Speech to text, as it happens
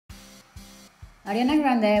Ariana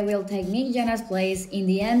Grande will take Nick Jona's place in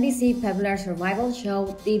the NBC popular survival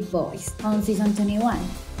show The Voice on season 21.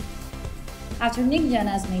 After Nick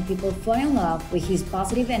Jonas made people fall in love with his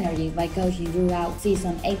positive energy by coaching throughout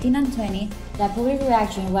season 18 and 20, the public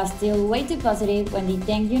reaction was still way too positive when the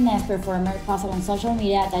Thank You Next performer posted on social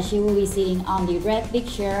media that she will be sitting on the red big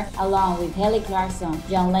chair along with Kelly Clarkson,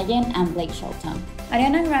 John Legend, and Blake Shelton.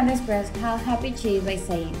 Ariana Grande expressed how happy she is by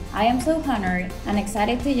saying, "I am so honored and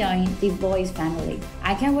excited to join the Voice family.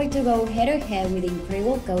 I can't wait to go head-to-head with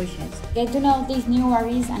incredible coaches, get to know these new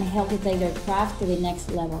artists and help to take their craft to the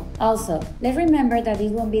next level." Also, let's remember that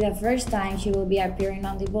this won't be the first time she will be appearing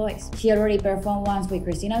on The Voice. She already performed once with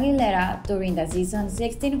Christina Aguilera during the season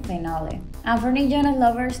 16 finale. And for Nick Jonas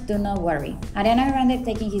lovers, do not worry. Ariana Grande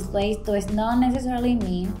taking his place does not necessarily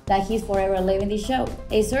mean that he's forever leaving the show.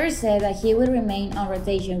 A source said that he will remain on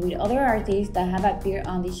rotation with other artists that have appeared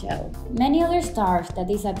on the show. Many other stars that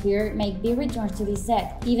disappeared make big returns to the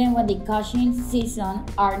set, even when the coaching seasons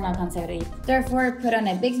are not consecutive. Therefore, put on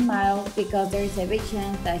a big smile because there is a big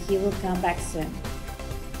chance that he will come back soon.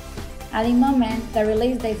 At the moment, the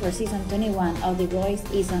release date for season 21 of The Voice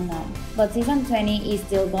is unknown, but season 20 is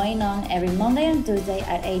still going on every Monday and Tuesday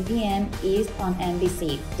at 8 p.m. East on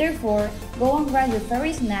NBC. Therefore, go and grab your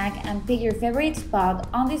favorite snack and pick your favorite spot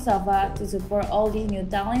on the sofa to support all these new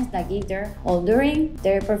talents that get there all during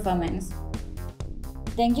their performance.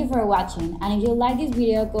 Thank you for watching, and if you like this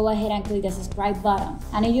video, go ahead and click the subscribe button.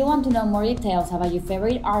 And if you want to know more details about your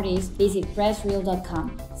favorite artists, visit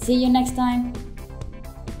PRESSREELS.com. See you next time!